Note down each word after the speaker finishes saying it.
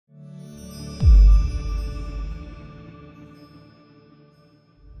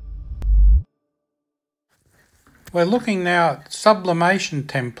We're looking now at sublimation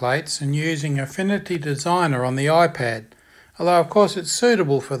templates and using Affinity Designer on the iPad, although of course it's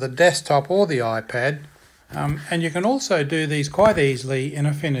suitable for the desktop or the iPad, and you can also do these quite easily in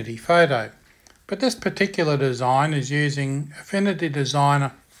Affinity Photo. But this particular design is using Affinity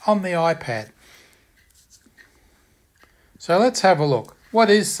Designer on the iPad. So let's have a look. What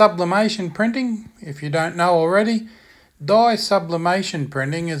is sublimation printing? If you don't know already, dye sublimation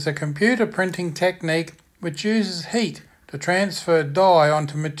printing is a computer printing technique which uses heat to transfer dye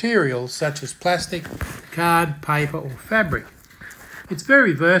onto materials such as plastic, card, paper or fabric. It's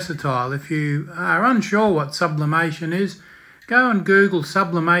very versatile. If you are unsure what sublimation is, go and Google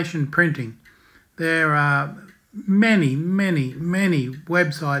sublimation printing. There are many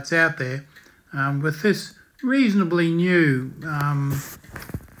websites out there with this reasonably new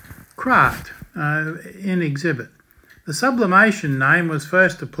craft in exhibit. The sublimation name was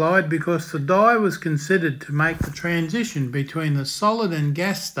first applied because the dye was considered to make the transition between the solid and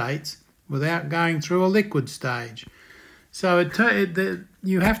gas states without going through a liquid stage. So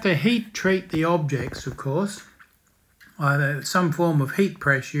you have to heat treat the objects, of course, either some form of heat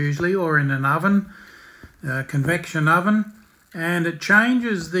press usually, or in an oven, a convection oven, and it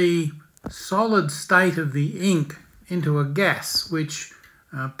changes the solid state of the ink into a gas which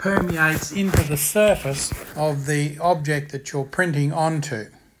permeates into the surface of the object that you're printing onto.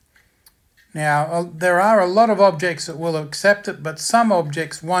 Now, there are a lot of objects that will accept it, but some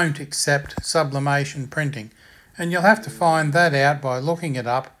objects won't accept sublimation printing, and you'll have to find that out by looking it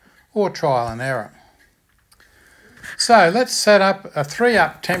up or trial and error. So let's set up a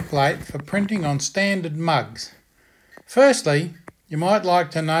 3-up template for printing on standard mugs. Firstly, you might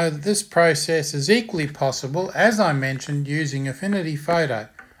like to know that this process is equally possible, as I mentioned, using Affinity Photo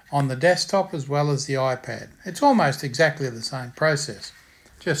on the desktop as well as the iPad. It's almost exactly the same process,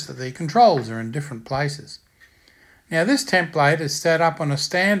 just that the controls are in different places. Now this template is set up on a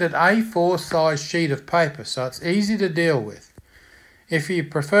standard A4 size sheet of paper, so it's easy to deal with. If you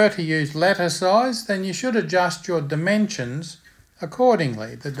prefer to use letter size, then you should adjust your dimensions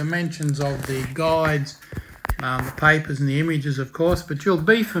accordingly, the dimensions of the guides, the papers and the images of course, but you'll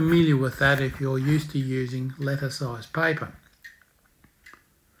be familiar with that if you're used to using letter size paper.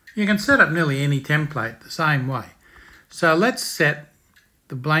 You can set up nearly any template the same way. So let's set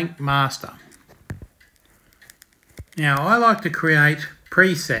the blank master. Now I like to create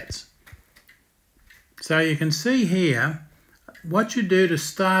presets. So you can see here what you do to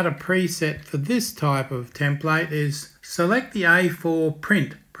start a preset for this type of template is select the A4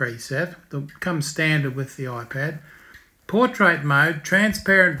 print preset that comes standard with the iPad, portrait mode,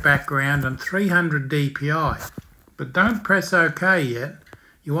 transparent background and 300 dpi. But don't press OK yet.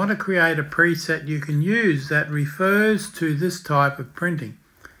 You want to create a preset you can use that refers to this type of printing.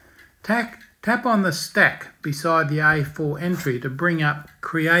 Tap on the stack beside the A4 entry to bring up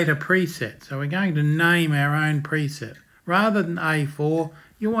create a preset. So we're going to name our own preset. Rather than A4,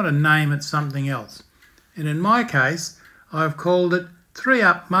 you want to name it something else. And in my case, I've called it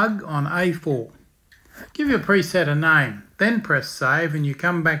 3-up mug on A4. Give your preset a name, then press save and you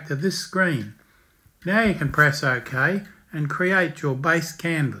come back to this screen. Now you can press OK and create your base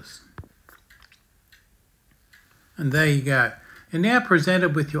canvas. And there you go. You're now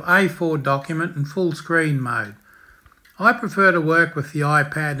presented with your A4 document in full screen mode. I prefer to work with the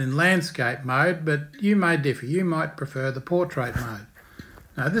iPad in landscape mode, but you may differ. You might prefer the portrait mode.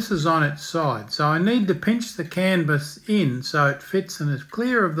 Now this is on its side, so I need to pinch the canvas in so it fits and is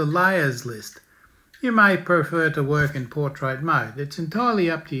clear of the layers list. You may prefer to work in portrait mode. It's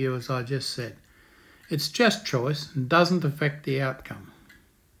entirely up to you, as I just said. It's just choice and doesn't affect the outcome.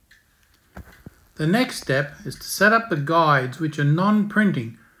 The next step is to set up the guides, which are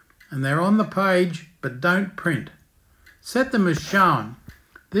non-printing, and they're on the page but don't print. Set them as shown.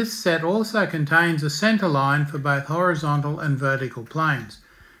 This set also contains a center line for both horizontal and vertical planes.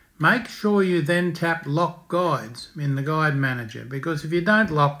 Make sure you then tap Lock Guides in the Guide Manager, because if you don't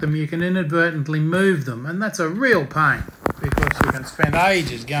lock them you can inadvertently move them, and that's a real pain because you can spend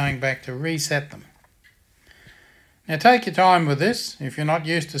ages going back to reset them. Now take your time with this. If you're not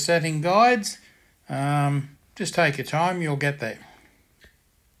used to setting guides, just take your time, you'll get there.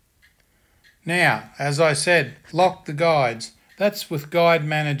 Now, as I said, lock the guides. That's with Guide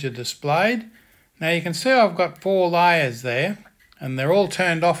Manager displayed. Now you can see I've got 4 layers there, and they're all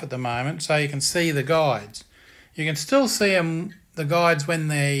turned off at the moment, so you can see the guides. You can still see the guides when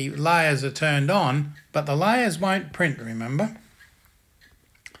the layers are turned on, but the layers won't print, remember?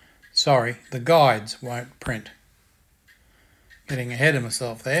 Sorry, the guides won't print. Getting ahead of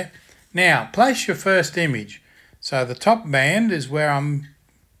myself there. Now, place your first image. So the top band is where I'm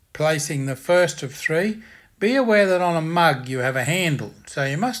placing the first of 3. Be aware that on a mug you have a handle, so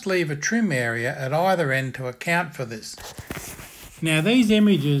you must leave a trim area at either end to account for this. Now these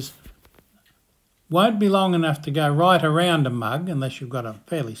images won't be long enough to go right around a mug unless you've got a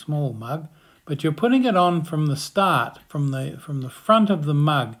fairly small mug, but you're putting it on from the start, from the front of the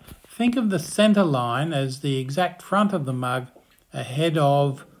mug. Think of the centre line as the exact front of the mug ahead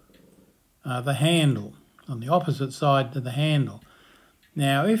of the handle, on the opposite side to the handle.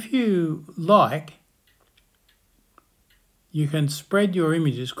 Now if you like, you can spread your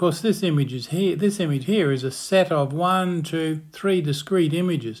images. Of course, this image here is a set of 1, 2, 3 discrete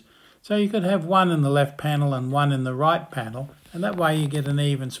images. So you could have one in the left panel and one in the right panel, and that way you get an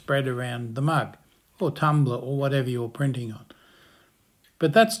even spread around the mug, or tumbler, or whatever you're printing on.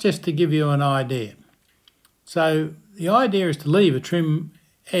 But that's just to give you an idea. So the idea is to leave a trim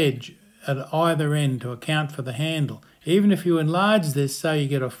edge at either end to account for the handle. Even if you enlarge this so you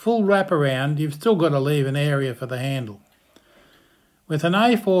get a full wrap around, you've still got to leave an area for the handle. With an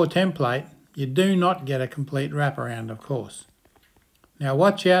A4 template, you do not get a complete wraparound, of course. Now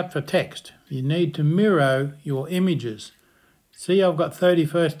watch out for text. You need to mirror your images. See, I've got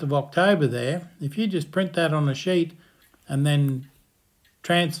 31st of October there. If you just print that on a sheet and then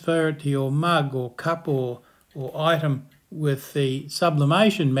transfer it to your mug or cup or item with the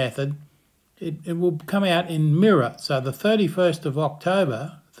sublimation method, it will come out in mirror. So the 31st of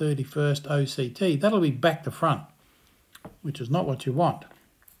October, 31st OCT, that'll be back to front, which is not what you want.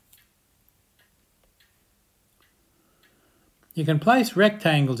 You can place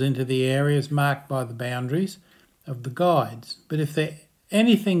rectangles into the areas marked by the boundaries of the guides, but if they're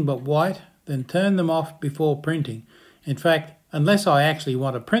anything but white, then turn them off before printing. In fact, unless I actually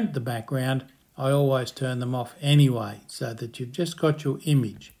want to print the background, I always turn them off anyway, so that you've just got your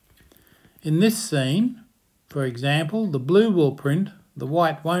image. In this scene, for example, the blue will print, the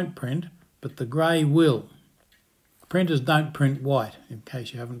white won't print, but the grey will. Printers don't print white, in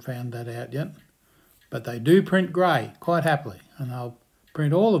case you haven't found that out yet. But they do print grey, quite happily, and they'll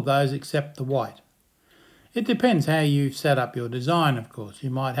print all of those except the white. It depends how you set up your design, of course. You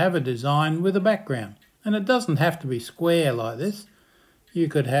might have a design with a background, and it doesn't have to be square like this. You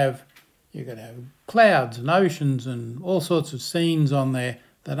could have clouds and oceans and all sorts of scenes on there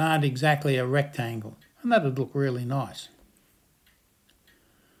that aren't exactly a rectangle, and that would look really nice.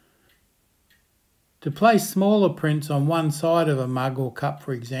 To place smaller prints on one side of a mug or cup,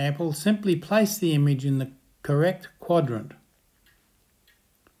 for example, simply place the image in the correct quadrant.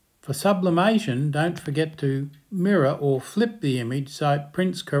 For sublimation, don't forget to mirror or flip the image so it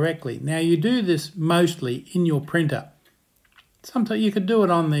prints correctly. Now you do this mostly in your printer. Sometimes you could do it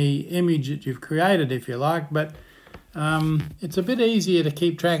on the image that you've created if you like, but it's a bit easier to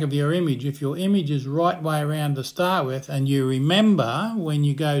keep track of your image if your image is right way around to start with, and you remember when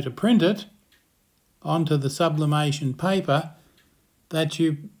you go to print it onto the sublimation paper that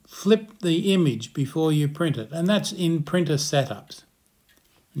you flip the image before you print it, and that's in printer setups.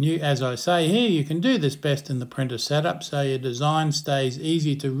 And as I say here, you can do this best in the printer setup so your design stays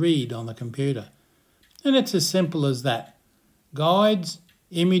easy to read on the computer. And it's as simple as that. Guides,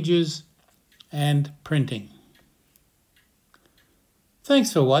 images, and printing.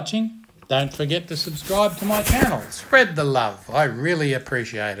 Thanks for watching. Don't forget to subscribe to my channel. Spread the love. I really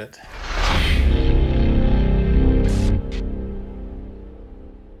appreciate it.